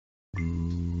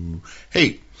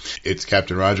Hey, it's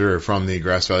Captain Roger from the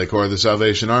Grass Valley Corps of the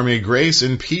Salvation Army. Grace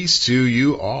and peace to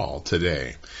you all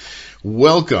today.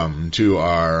 Welcome to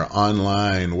our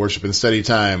online worship and study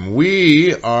time.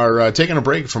 We are taking a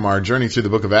break from our journey through the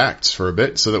book of Acts for a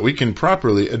bit so that we can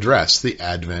properly address the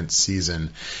Advent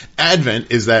season.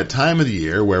 Advent is that time of the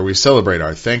year where we celebrate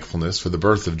our thankfulness for the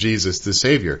birth of Jesus the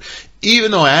Savior.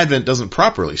 Even though Advent doesn't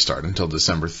properly start until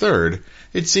December 3rd,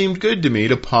 it seemed good to me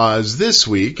to pause this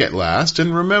week at last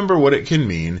and remember what it can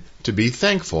mean to be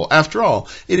thankful. After all,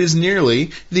 it is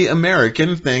nearly the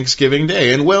American Thanksgiving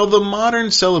Day, and while the modern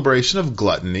celebration of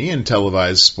gluttony and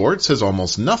televised sports has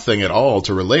almost nothing at all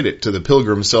to relate it to the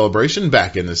Pilgrim celebration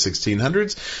back in the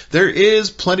 1600s, there is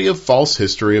plenty of false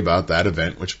history about that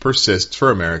event which persists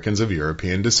for Americans of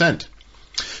European descent.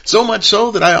 So much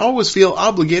so that I always feel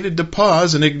obligated to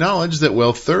pause and acknowledge that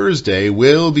while Thursday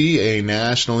will be a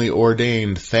nationally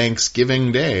ordained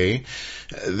Thanksgiving Day,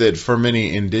 that for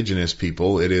many indigenous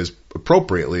people it is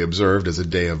appropriately observed as a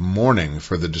day of mourning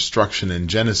for the destruction and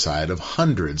genocide of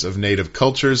hundreds of native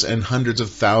cultures and hundreds of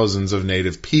thousands of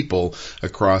native people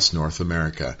across North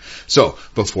America. So,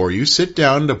 before you sit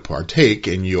down to partake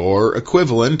in your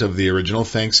equivalent of the original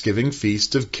Thanksgiving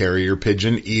feast of carrier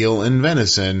pigeon, eel, and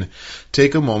venison,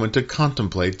 take a moment to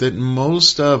contemplate that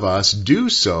most of us do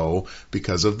so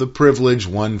because of the privilege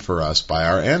won for us by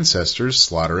our ancestors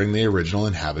slaughtering the original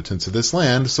inhabitants of this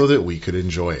land so that we could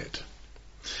enjoy it.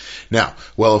 Now,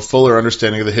 while a fuller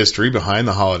understanding of the history behind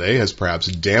the holiday has perhaps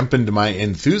dampened my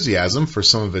enthusiasm for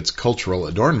some of its cultural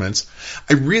adornments,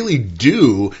 I really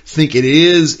do think it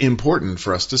is important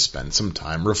for us to spend some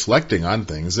time reflecting on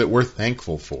things that we're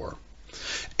thankful for.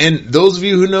 And those of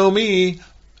you who know me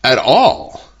at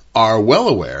all are well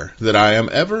aware that I am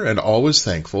ever and always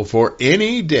thankful for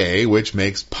any day which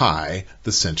makes pie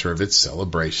the center of its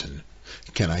celebration.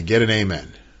 Can I get an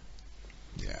amen?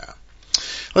 Yeah.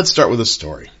 Let's start with a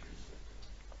story.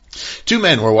 Two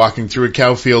men were walking through a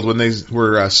cow field when they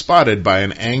were spotted by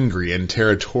an angry and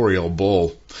territorial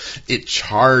bull. It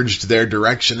charged their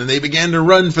direction and they began to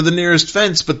run for the nearest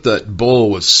fence, but the bull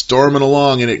was storming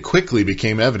along and it quickly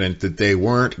became evident that they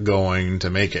weren't going to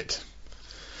make it.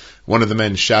 One of the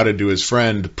men shouted to his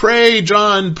friend, "Pray,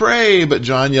 John, pray!" But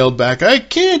John yelled back, "I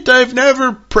can't, I've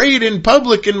never prayed in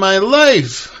public in my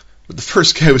life." But the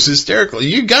first guy was hysterical.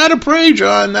 "You gotta pray,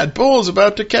 John. That bull's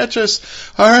about to catch us."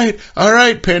 All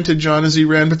right, panted John as he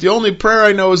ran. "But the only prayer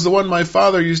I know is the one my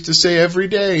father used to say every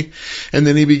day." And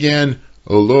then he began,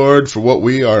 "O Lord, for what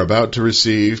we are about to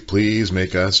receive, please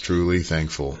make us truly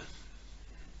thankful."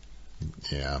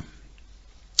 Yeah.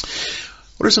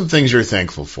 What are some things you're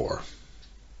thankful for?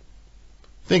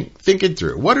 Think it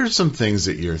through. What are some things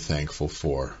that you're thankful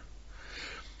for?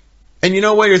 And you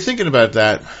know, while you're thinking about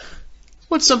that,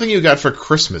 what's something you got for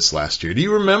Christmas last year? Do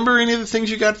you remember any of the things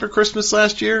you got for Christmas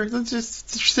last year? Let's just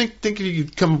think if you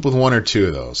could come up with one or two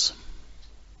of those.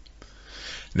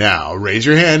 Now, raise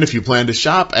your hand if you plan to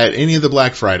shop at any of the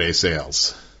Black Friday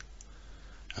sales.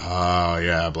 Oh,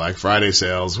 yeah, Black Friday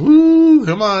sales. Woo,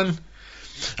 come on.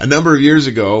 A number of years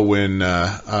ago, when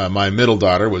my middle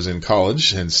daughter was in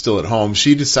college and still at home,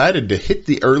 she decided to hit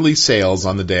the early sales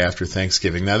on the day after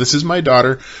Thanksgiving. Now, this is my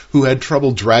daughter who had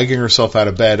trouble dragging herself out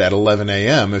of bed at 11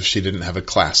 a.m. if she didn't have a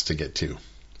class to get to.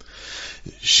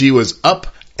 She was up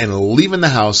and leaving the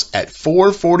house at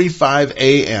 4:45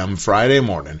 a.m. Friday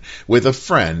morning with a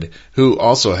friend who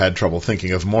also had trouble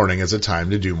thinking of morning as a time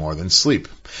to do more than sleep.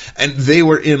 And they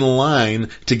were in line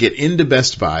to get into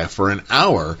Best Buy for an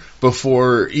hour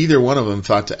before either one of them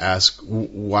thought to ask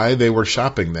why they were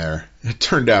shopping there. It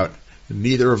turned out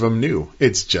neither of them knew.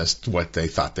 It's just what they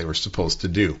thought they were supposed to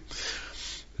do.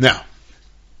 Now,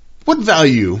 what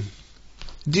value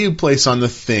do you place on the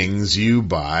things you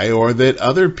buy or that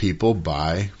other people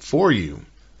buy for you?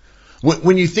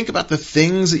 When you think about the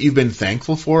things that you've been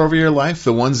thankful for over your life,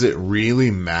 the ones that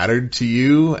really mattered to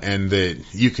you and that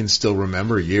you can still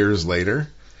remember years later,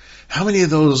 how many of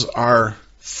those are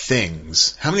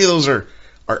things? How many of those are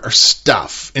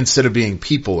stuff instead of being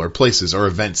people or places or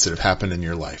events that have happened in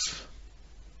your life?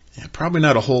 Yeah, probably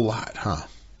not a whole lot, huh?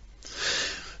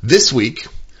 This week,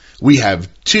 we have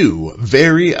two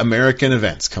very American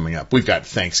events coming up. We've got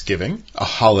Thanksgiving, a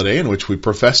holiday in which we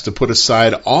profess to put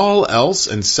aside all else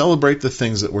and celebrate the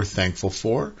things that we're thankful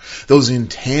for, those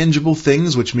intangible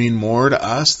things which mean more to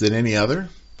us than any other.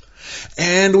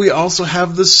 And we also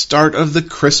have the start of the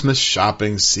Christmas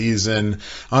shopping season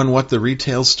on what the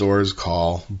retail stores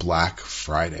call Black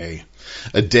Friday,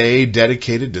 a day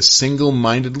dedicated to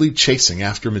single-mindedly chasing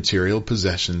after material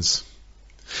possessions.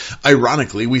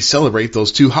 Ironically, we celebrate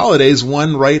those two holidays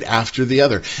one right after the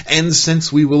other. And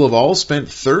since we will have all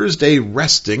spent Thursday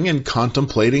resting and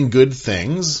contemplating good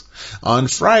things, on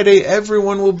Friday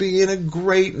everyone will be in a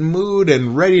great mood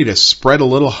and ready to spread a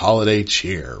little holiday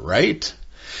cheer, right?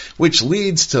 Which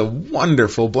leads to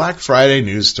wonderful Black Friday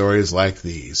news stories like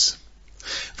these.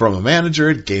 From a manager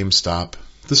at GameStop,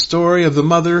 the story of the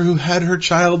mother who had her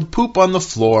child poop on the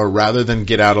floor rather than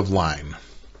get out of line.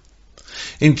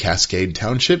 In Cascade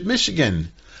Township,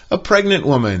 Michigan, a pregnant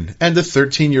woman and a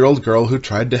 13-year-old girl who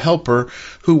tried to help her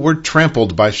who were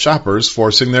trampled by shoppers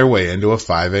forcing their way into a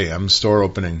 5 a.m. store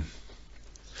opening.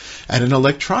 At an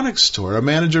electronics store, a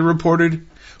manager reported,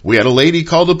 "We had a lady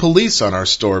call the police on our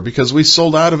store because we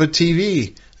sold out of a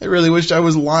TV. I really wished I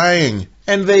was lying.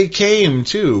 And they came,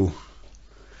 too."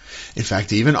 In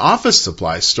fact, even office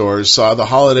supply stores saw the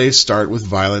holidays start with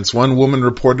violence. One woman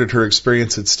reported her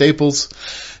experience at Staples.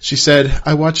 She said,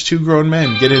 "I watched two grown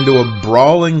men get into a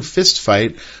brawling fist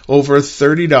fight over a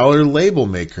 $30 label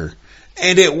maker.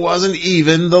 And it wasn't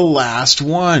even the last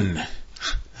one."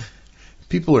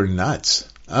 People are nuts.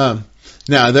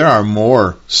 Now, there are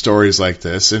more stories like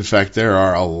this. In fact, there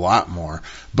are a lot more.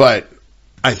 But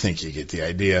I think you get the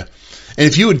idea. And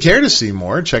if you would care to see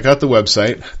more, check out the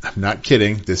website. I'm not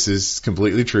kidding. This is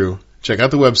completely true. Check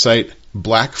out the website,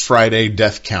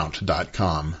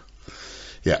 blackfridaydeathcount.com.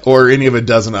 Yeah, or any of a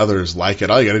dozen others like it.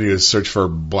 All you got to do is search for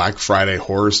Black Friday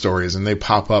horror stories, and they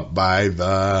pop up by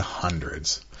the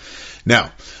hundreds.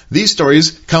 Now, these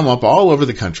stories come up all over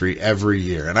the country every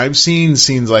year, and I've seen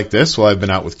scenes like this while I've been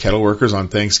out with kettle workers on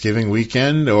Thanksgiving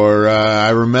weekend, or I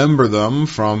remember them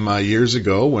from years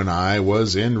ago when I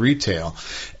was in retail.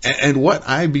 And what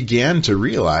I began to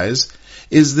realize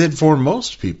is that for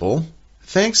most people,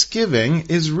 Thanksgiving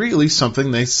is really something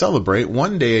they celebrate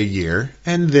one day a year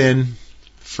and then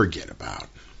forget about.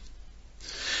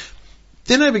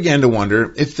 Then I began to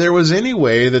wonder if there was any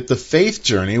way that the faith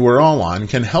journey we're all on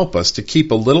can help us to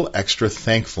keep a little extra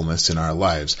thankfulness in our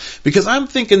lives. Because I'm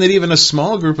thinking that even a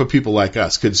small group of people like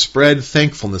us could spread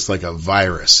thankfulness like a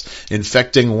virus,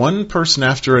 infecting one person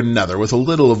after another with a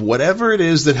little of whatever it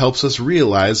is that helps us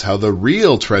realize how the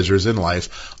real treasures in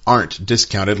life aren't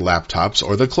discounted laptops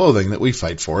or the clothing that we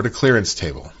fight for at a clearance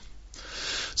table.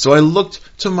 So I looked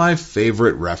to my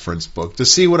favorite reference book to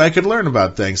see what I could learn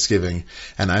about Thanksgiving,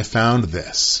 and I found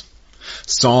this.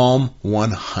 Psalm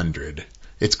 100.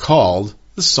 It's called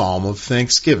the Psalm of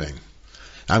Thanksgiving.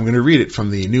 I'm going to read it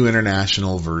from the New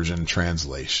International Version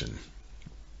translation.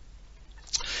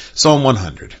 Psalm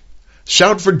 100.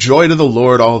 Shout for joy to the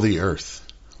Lord, all the earth.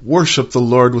 Worship the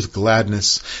Lord with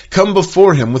gladness. Come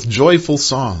before him with joyful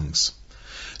songs.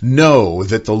 Know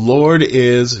that the Lord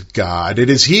is God.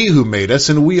 It is he who made us,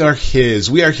 and we are his.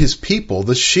 We are his people,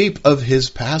 the sheep of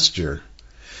his pasture.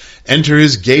 Enter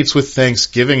his gates with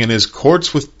thanksgiving and his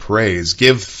courts with praise.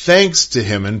 Give thanks to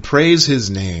him and praise his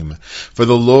name. For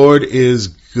the Lord is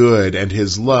good, and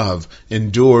his love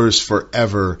endures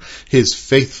forever. His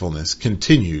faithfulness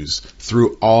continues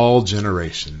through all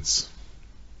generations.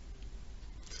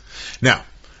 Now,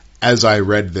 as I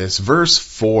read this, verse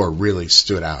 4 really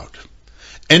stood out.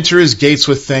 Enter his gates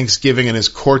with thanksgiving and his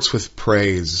courts with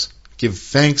praise. Give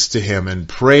thanks to him and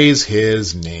praise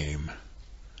his name.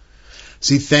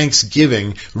 See,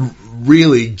 thanksgiving,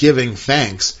 really giving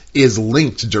thanks, is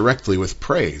linked directly with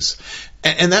praise.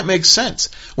 And that makes sense.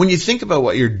 When you think about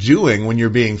what you're doing when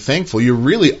you're being thankful, you're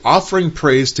really offering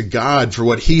praise to God for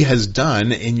what he has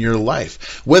done in your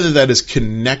life. Whether that is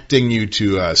connecting you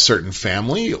to a certain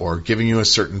family or giving you a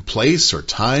certain place or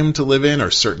time to live in or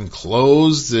certain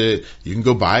clothes that you can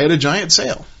go buy at a giant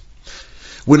sale.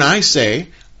 When I say,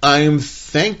 I'm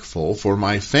thankful for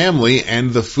my family and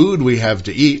the food we have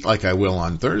to eat, like I will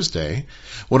on Thursday,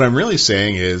 what I'm really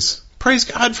saying is, praise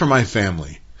God for my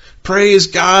family. Praise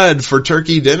God for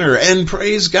turkey dinner, and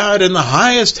praise God in the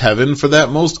highest heaven for that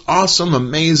most awesome,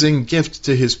 amazing gift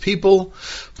to his people,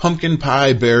 pumpkin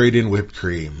pie buried in whipped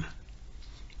cream.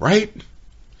 Right?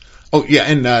 Oh, yeah,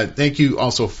 and thank you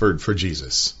also for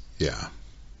Jesus. Yeah.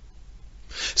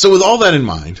 So with all that in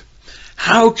mind,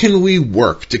 how can we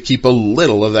work to keep a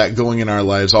little of that going in our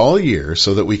lives all year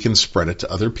so that we can spread it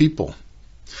to other people?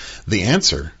 The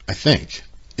answer, I think,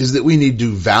 is that we need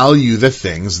to value the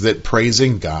things that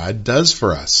praising God does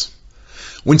for us.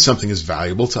 When something is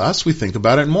valuable to us, we think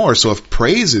about it more. So if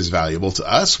praise is valuable to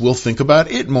us, we'll think about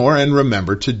it more and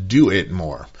remember to do it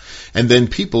more. And then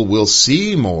people will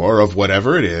see more of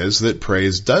whatever it is that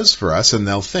praise does for us, and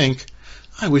they'll think,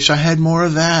 I wish I had more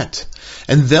of that.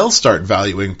 And they'll start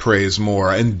valuing praise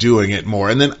more and doing it more.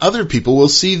 And then other people will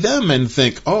see them and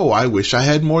think, oh, I wish I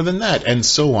had more than that. And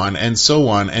so on, and so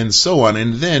on, and so on.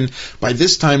 And then by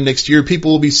this time next year,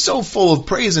 people will be so full of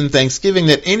praise and thanksgiving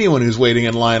that anyone who's waiting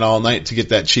in line all night to get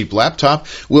that cheap laptop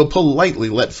will politely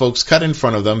let folks cut in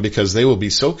front of them because they will be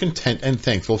so content and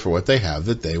thankful for what they have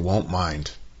that they won't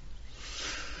mind.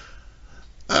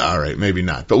 All right, maybe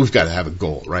not, but we've got to have a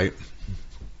goal, right?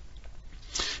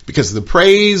 Because the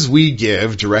praise we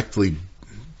give directly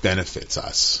benefits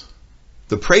us.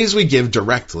 The praise we give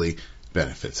directly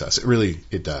benefits us.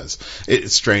 It does.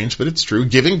 It's strange, but it's true.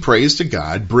 Giving praise to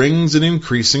God brings an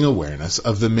increasing awareness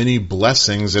of the many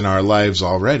blessings in our lives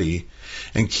already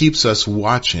and keeps us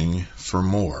watching for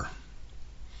more.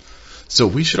 So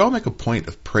we should all make a point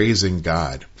of praising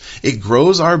God. It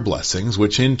grows our blessings,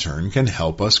 which in turn can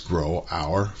help us grow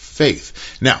our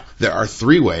faith. Now, there are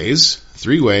three ways.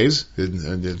 Sorry,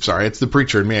 it's the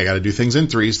preacher in me. I got to do things in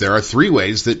threes. There are three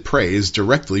ways that praise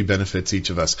directly benefits each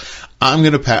of us. I'm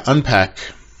going to unpack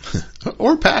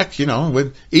or pack,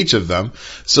 with each of them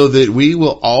so that we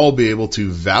will all be able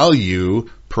to value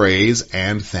praise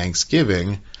and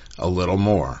thanksgiving a little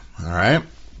more. All right?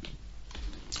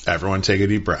 Everyone take a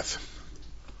deep breath.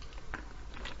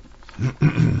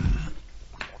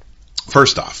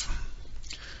 First off,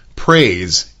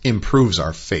 praise improves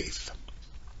our faith.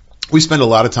 We spend a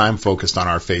lot of time focused on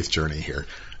our faith journey here.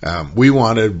 We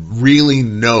want to really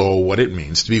know what it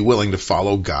means to be willing to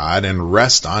follow God and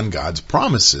rest on God's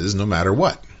promises no matter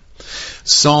what.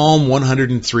 Psalm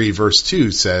 103 verse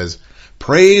 2 says,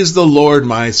 "Praise the Lord,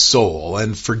 my soul,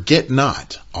 and forget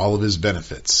not all of his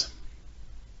benefits."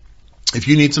 If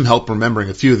you need some help remembering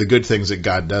a few of the good things that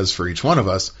God does for each one of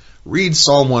us, read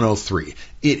Psalm 103.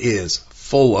 It is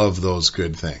full of those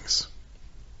good things.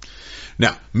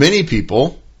 Now, many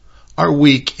people are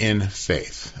weak in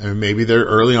faith. I mean, maybe they're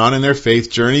early on in their faith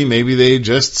journey. Maybe they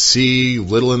just see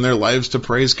little in their lives to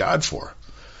praise God for.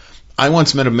 I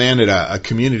once met a man at a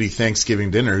community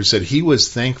Thanksgiving dinner who said he was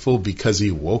thankful because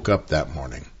he woke up that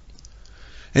morning.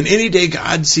 And any day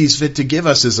God sees fit to give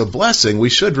us as a blessing, we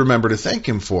should remember to thank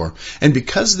him for. And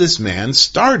because this man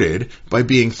started by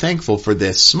being thankful for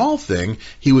this small thing,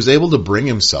 he was able to bring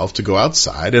himself to go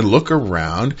outside and look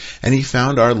around, and he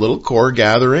found our little core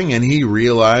gathering, and he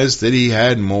realized that he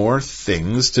had more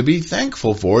things to be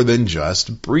thankful for than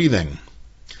just breathing.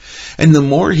 And the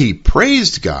more he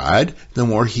praised God, the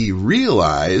more he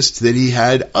realized that he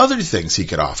had other things he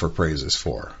could offer praises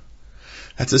for.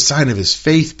 That's a sign of his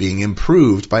faith being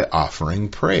improved by offering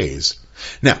praise.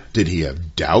 Now, did he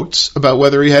have doubts about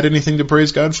whether he had anything to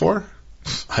praise God for?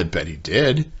 I bet he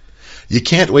did. You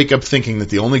can't wake up thinking that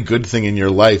the only good thing in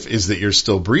your life is that you're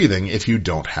still breathing if you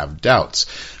don't have doubts.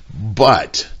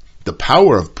 But the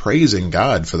power of praising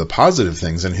God for the positive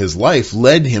things in his life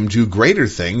led him to greater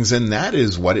things, and that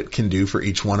is what it can do for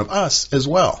each one of us as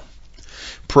well.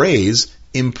 Praise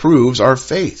improves our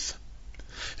faith.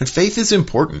 And faith is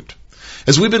important.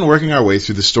 As we've been working our way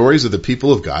through the stories of the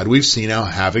people of God, we've seen how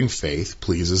having faith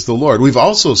pleases the Lord. We've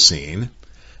also seen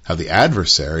how the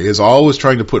adversary is always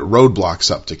trying to put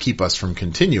roadblocks up to keep us from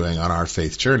continuing on our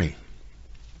faith journey.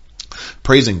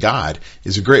 Praising God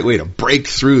is a great way to break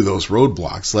through those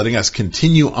roadblocks, letting us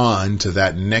continue on to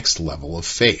that next level of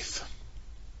faith.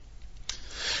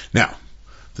 Now,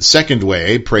 the second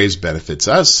way praise benefits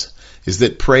us is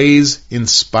that praise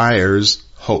inspires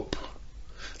hope.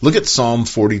 Look at Psalm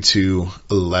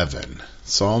 42:11.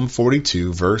 Psalm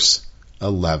 42, verse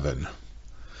 11.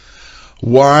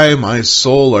 "Why, my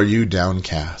soul, are you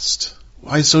downcast?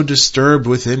 Why so disturbed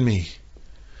within me?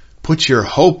 Put your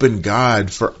hope in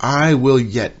God, for I will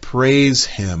yet praise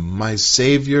him, my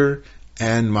Savior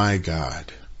and my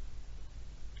God."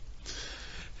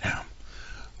 Now,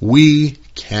 we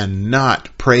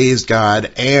cannot praise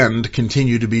God and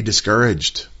continue to be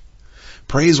discouraged.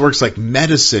 Praise works like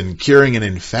medicine curing an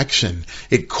infection.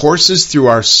 It courses through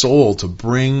our soul to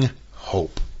bring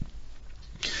hope.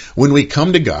 When we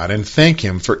come to God and thank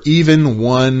him for even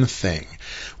one thing,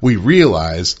 we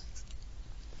realize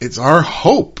it's our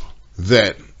hope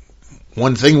that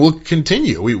one thing will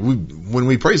continue. When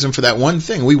we praise him for that one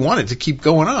thing, we want it to keep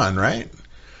going on, right?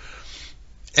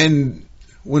 And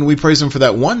when we praise him for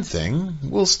that one thing,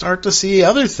 we'll start to see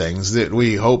other things that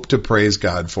we hope to praise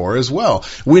God for as well.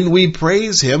 When we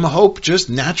praise him, hope just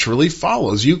naturally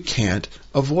follows. You can't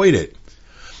avoid it.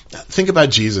 Now, think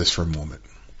about Jesus for a moment.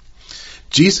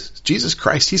 Jesus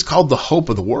Christ, he's called the hope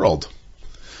of the world.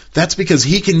 That's because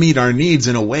he can meet our needs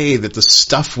in a way that the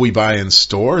stuff we buy in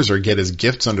stores or get as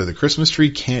gifts under the Christmas tree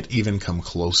can't even come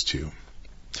close to.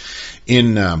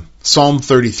 In Psalm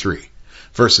 33,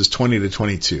 verses 20 to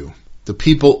 22, The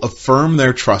people affirm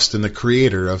their trust in the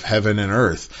Creator of heaven and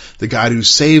earth, the God who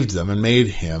saved them and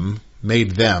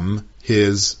made them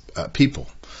His people.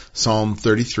 Psalm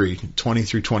 33, 20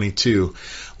 through 22.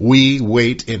 We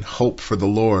wait in hope for the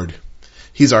Lord.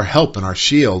 He's our help and our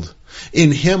shield.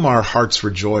 In Him our hearts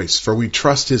rejoice, for we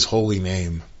trust His holy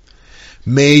name.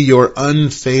 May your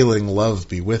unfailing love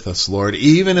be with us, Lord,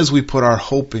 even as we put our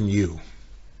hope in you.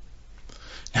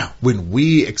 Now, when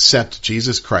we accept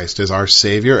Jesus Christ as our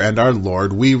Savior and our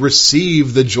Lord, we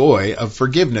receive the joy of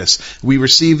forgiveness. We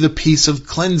receive the peace of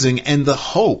cleansing and the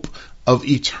hope of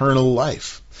eternal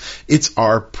life. It's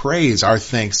our praise, our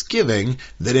thanksgiving,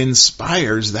 that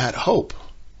inspires that hope.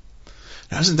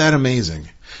 Now, isn't that amazing?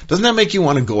 Doesn't that make you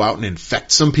want to go out and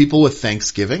infect some people with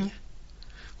thanksgiving?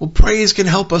 Well, praise can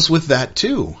help us with that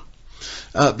too.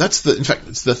 It's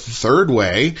the third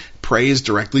way praise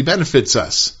directly benefits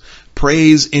us.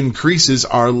 Praise increases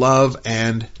our love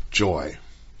and joy.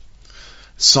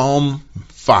 Psalm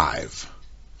 5,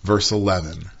 verse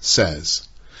 11 says,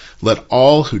 "Let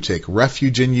all who take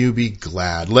refuge in you be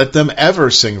glad. Let them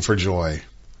ever sing for joy.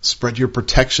 Spread your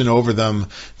protection over them,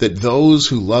 that those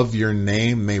who love your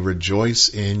name may rejoice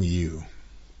in you."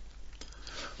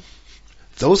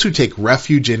 Those who take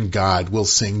refuge in God will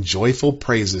sing joyful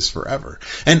praises forever,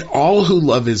 and all who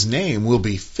love His name will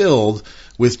be filled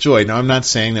with joy. Now, I'm not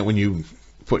saying that when you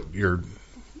put your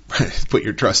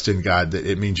trust in God that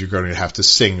it means you're going to have to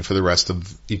sing for the rest of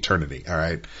eternity. All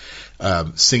right,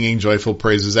 singing joyful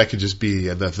praises, that could just be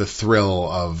the thrill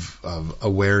of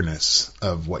awareness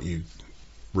of what you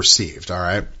received. All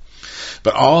right.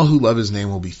 But all who love His name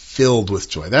will be filled with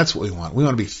joy. That's what we want. We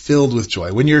want to be filled with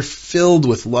joy. When you're filled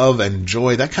with love and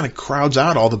joy, that kind of crowds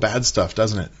out all the bad stuff,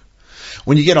 doesn't it?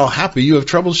 When you get all happy, you have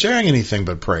trouble sharing anything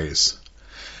but praise.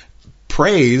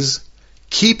 Praise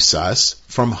keeps us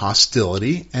from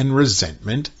hostility and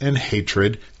resentment and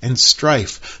hatred and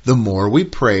strife. The more we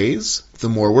praise, the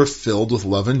more we're filled with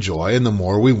love and joy, and the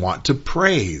more we want to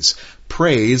praise.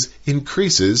 Praise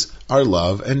increases our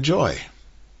love and joy.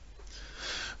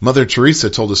 Mother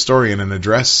Teresa told a story in an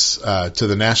address to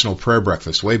the National Prayer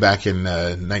Breakfast way back in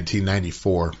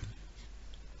 1994.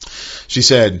 She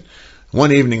said,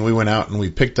 "One evening we went out and we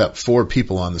picked up 4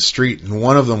 people on the street, and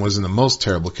one of them was in the most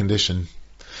terrible condition.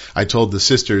 I told the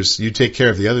sisters, 'You take care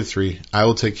of the other 3. I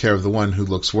will take care of the one who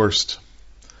looks worst.'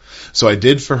 So I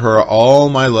did for her all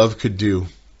my love could do.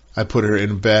 I put her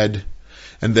in bed,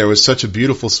 and there was such a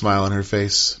beautiful smile on her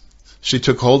face. She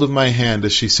took hold of my hand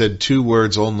as she said 2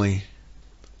 words only,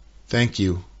 'Thank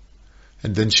you,'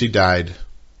 and then she died.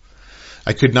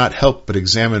 I could not help but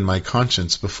examine my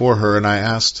conscience before her, and I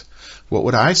asked, what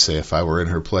would I say if I were in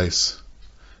her place?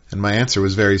 And my answer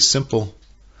was very simple.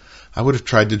 I would have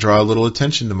tried to draw a little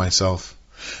attention to myself.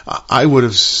 I would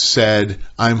have said,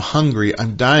 'I'm hungry,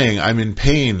 I'm dying, I'm in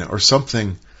pain,' or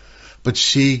something. But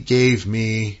she gave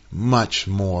me much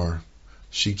more.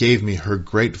 She gave me her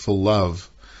grateful love,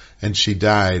 and she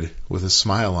died with a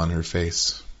smile on her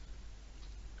face."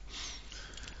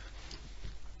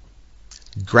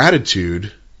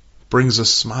 Gratitude brings a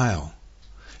smile.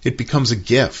 It becomes a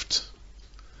gift.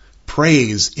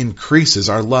 Praise increases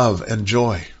our love and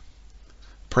joy.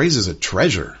 Praise is a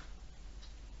treasure.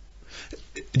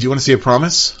 Do you want to see a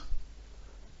promise?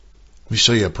 Let me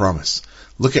show you a promise.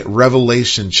 Look at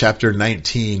Revelation chapter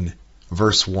 19,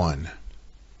 verse 1.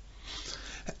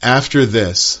 "After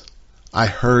this, I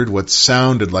heard what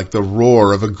sounded like the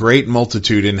roar of a great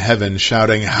multitude in heaven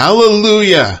shouting,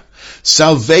 'Hallelujah!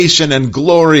 Salvation and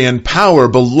glory and power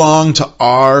belong to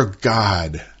our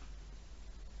God.'"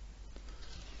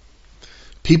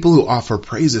 People who offer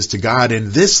praises to God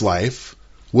in this life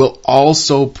will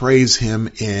also praise Him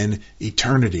in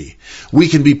eternity. We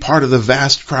can be part of the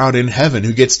vast crowd in heaven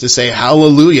who gets to say,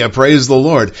 "Hallelujah, praise the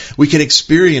Lord." We can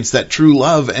experience that true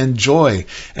love and joy,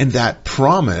 and that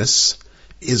promise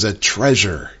is a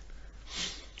treasure.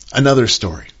 Another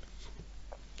story.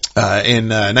 In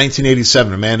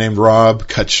 1987, a man named Rob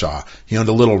Cutshaw, he owned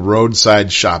a little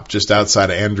roadside shop just outside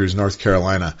of Andrews, North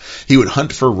Carolina. He would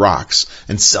hunt for rocks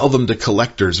and sell them to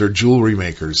collectors or jewelry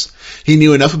makers. He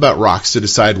knew enough about rocks to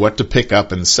decide what to pick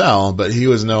up and sell, but he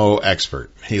was no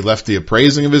expert. He left the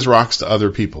appraising of his rocks to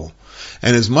other people.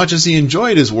 And as much as he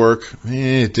enjoyed his work,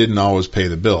 it didn't always pay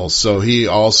the bills. So he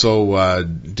also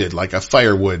did like a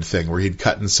firewood thing where he'd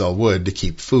cut and sell wood to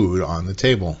keep food on the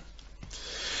table.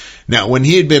 Now, when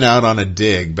he had been out on a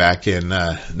dig back in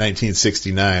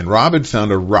 1969, Rob had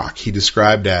found a rock he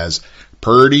described as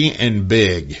purty and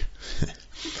big.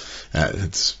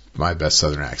 It's my best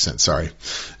southern accent, sorry.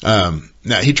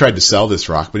 Now, he tried to sell this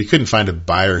rock, but he couldn't find a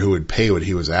buyer who would pay what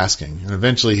he was asking. And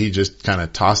eventually he just kind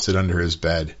of tossed it under his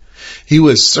bed. He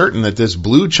was certain that this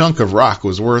blue chunk of rock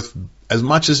was worth as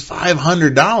much as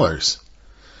 $500.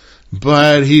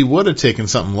 But he would have taken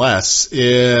something less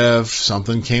if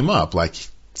something came up, like,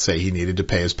 say, he needed to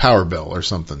pay his power bill or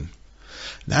something.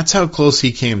 That's how close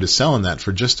he came to selling that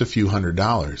for just a few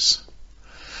 $100s.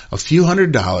 A few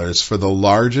 $100s for the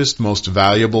largest, most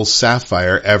valuable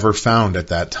sapphire ever found at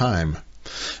that time.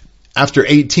 After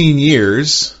 18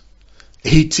 years,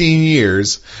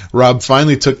 Rob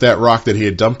finally took that rock that he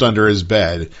had dumped under his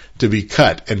bed to be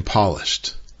cut and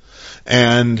polished.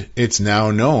 And it's now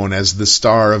known as the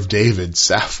Star of David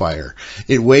sapphire.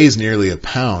 It weighs nearly a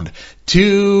pound,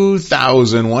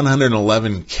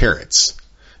 2,111 carats.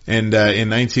 And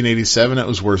in 1987, it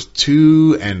was worth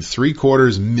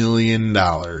 $2.75 million.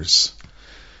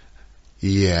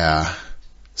 Yeah.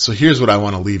 So here's what I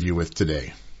want to leave you with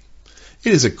today.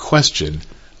 It is a question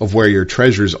of where your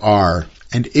treasures are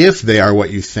and if they are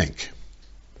what you think.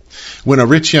 When a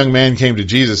rich young man came to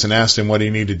Jesus and asked him what he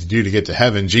needed to do to get to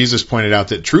heaven, Jesus pointed out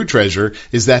that true treasure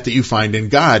is that you find in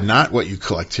God, not what you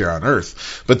collect here on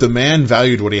earth. But the man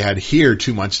valued what he had here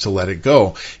too much to let it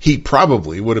go. He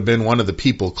probably would have been one of the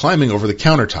people climbing over the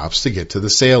countertops to get to the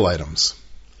sale items.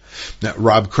 Now,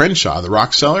 Rob Crenshaw, the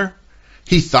rock seller,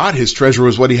 he thought his treasure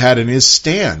was what he had in his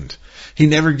stand. He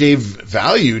never gave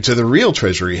value to the real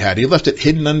treasure he had. He left it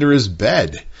hidden under his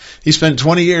bed. He spent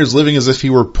 20 years living as if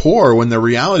he were poor when the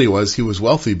reality was he was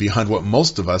wealthy beyond what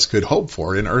most of us could hope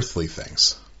for in earthly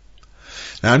things.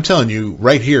 Now I'm telling you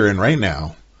right here and right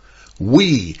now,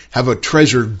 we have a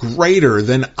treasure greater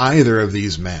than either of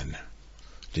these men.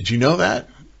 Did you know that?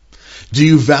 Do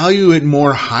you value it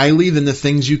more highly than the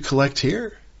things you collect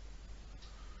here?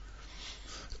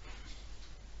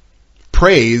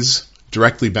 Praise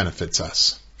directly benefits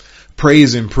us.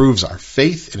 Praise improves our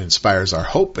faith, it inspires our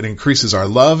hope, it increases our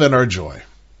love and our joy.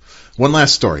 One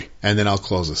last story, and then I'll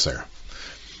close this there.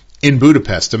 In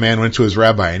Budapest, a man went to his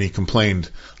rabbi and he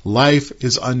complained, "Life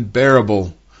is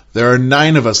unbearable. There are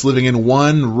 9 of us living in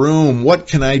one room. What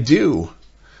can I do?"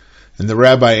 And the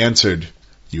rabbi answered,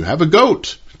 "You have a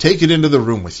goat. Take it into the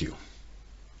room with you."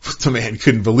 The man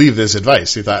couldn't believe this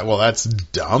advice. He thought, well, that's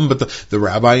dumb, but the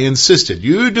rabbi insisted,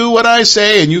 "You do what I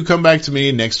say and you come back to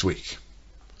me next week."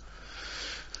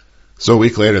 So a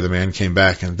week later, the man came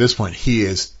back, and at this point, he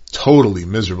is totally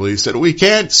miserable. He said, "We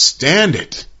can't stand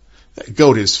it. That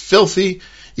goat is filthy.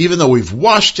 Even though we've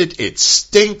washed it, it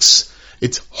stinks.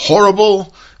 It's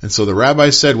horrible." And so the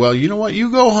rabbi said, "Well, you know what?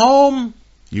 You go home,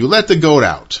 you let the goat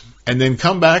out, and then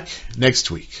come back next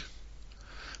week."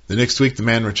 The next week, the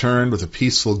man returned with a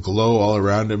peaceful glow all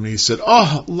around him, and he said,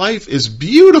 "Oh, life is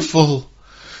beautiful.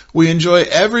 We enjoy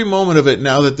every moment of it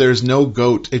now that there's no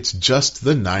goat. It's just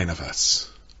the 9 of us."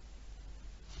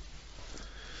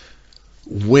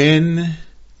 When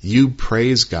you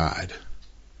praise God,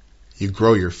 you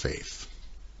grow your faith.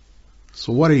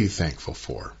 So what are you thankful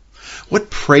for? What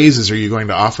praises are you going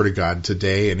to offer to God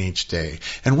today and each day?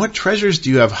 And what treasures do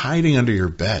you have hiding under your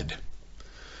bed?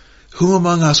 Who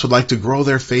among us would like to grow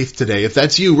their faith today? If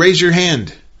that's you, raise your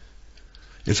hand.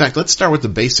 In fact, let's start with the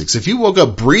basics. If you woke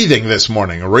up breathing this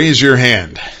morning, raise your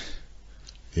hand.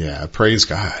 Yeah, praise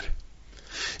God.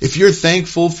 If you're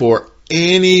thankful for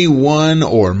any one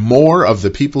or more of the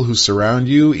people who surround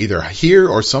you, either here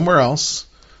or somewhere else,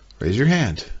 raise your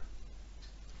hand.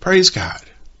 Praise God.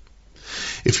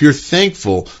 If you're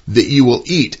thankful that you will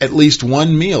eat at least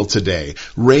one meal today,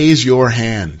 raise your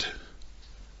hand.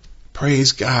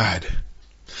 Praise God.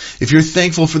 If you're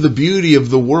thankful for the beauty of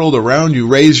the world around you,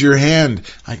 raise your hand.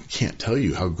 I can't tell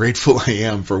you how grateful I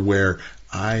am for where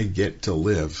I get to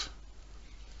live.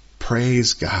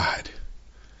 Praise God.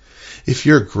 If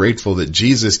you're grateful that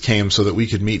Jesus came so that we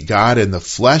could meet God in the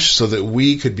flesh, so that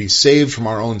we could be saved from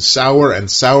our own sour and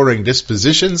souring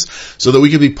dispositions, so that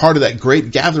we could be part of that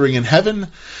great gathering in heaven,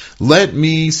 let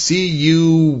me see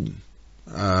you,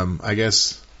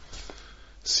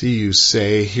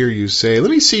 hear you say, let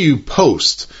me see you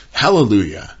post,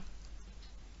 hallelujah.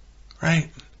 Right?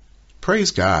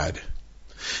 Praise God.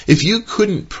 If you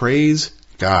couldn't praise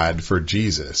God for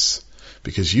Jesus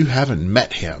because you haven't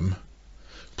met him,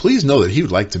 please know that he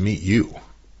would like to meet you.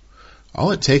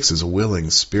 All it takes is a willing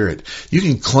spirit. You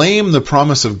can claim the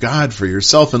promise of God for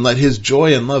yourself and let his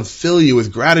joy and love fill you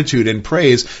with gratitude and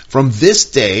praise from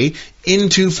this day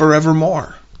into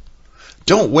forevermore.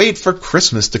 Don't wait for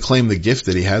Christmas to claim the gift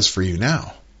that he has for you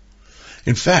now.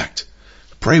 In fact,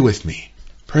 pray with me.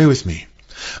 Pray with me.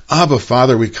 Abba,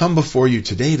 Father, we come before you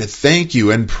today to thank you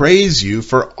and praise you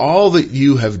for all that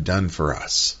you have done for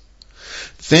us.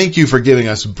 Thank you for giving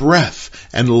us breath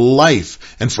and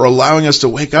life and for allowing us to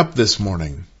wake up this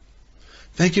morning.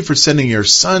 Thank you for sending your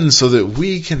Son so that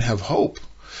we can have hope.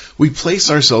 We place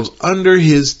ourselves under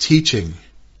His teaching.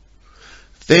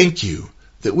 Thank you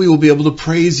that we will be able to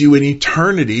praise you in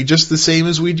eternity just the same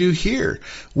as we do here.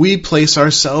 We place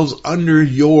ourselves under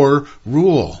your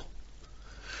rule.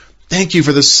 Thank you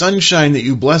for the sunshine that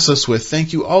you bless us with.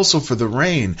 Thank you also for the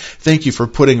rain. Thank you for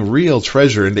putting real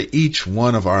treasure into each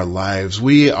one of our lives.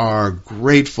 We are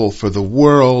grateful for the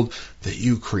world that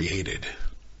you created.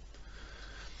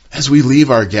 As we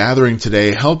leave our gathering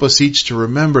today, help us each to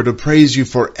remember to praise you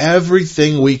for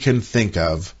everything we can think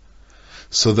of,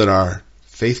 so that our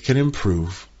faith can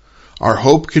improve, our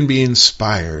hope can be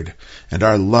inspired, and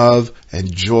our love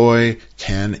and joy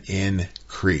can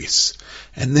increase.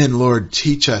 And then, Lord,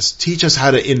 teach us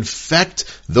how to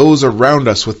infect those around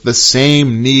us with the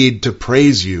same need to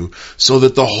praise you, so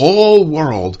that the whole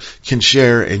world can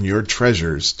share in your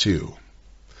treasures too.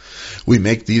 We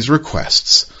make these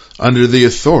requests under the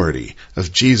authority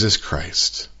of Jesus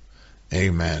Christ.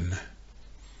 Amen.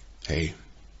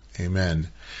 Amen.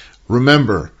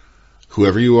 Remember,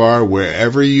 whoever you are,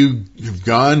 wherever you have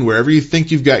gone, wherever you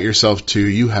think you've got yourself to,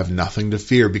 you have nothing to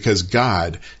fear, because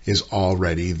God is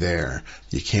already there.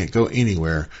 You can't go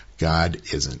anywhere God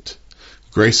isn't.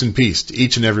 Grace and peace to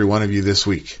each and every one of you this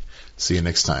week. See you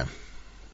next time.